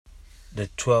The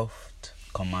 12th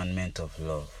commandment of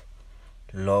love.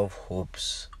 Love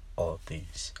hopes all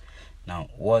things. Now,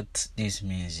 what this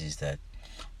means is that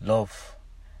love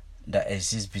that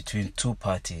exists between two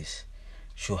parties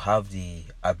should have the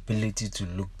ability to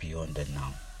look beyond the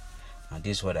now. And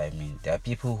this is what I mean. There are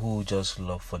people who just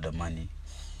love for the money.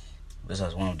 This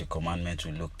is one of the commandments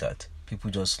we looked at.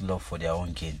 People just love for their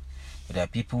own gain. But there are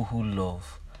people who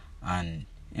love, and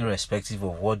irrespective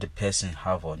of what the person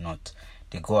have or not,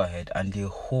 they go ahead and they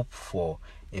hope for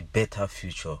a better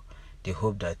future. They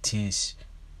hope that things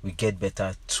will get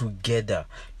better together,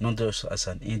 not just as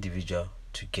an individual,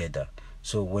 together.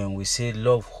 So when we say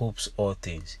love hopes all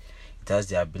things, it has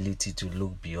the ability to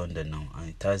look beyond the now, and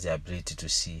it has the ability to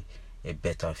see a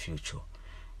better future.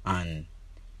 And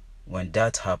when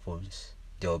that happens,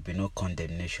 there will be no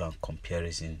condemnation and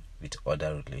comparison with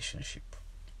other relationships.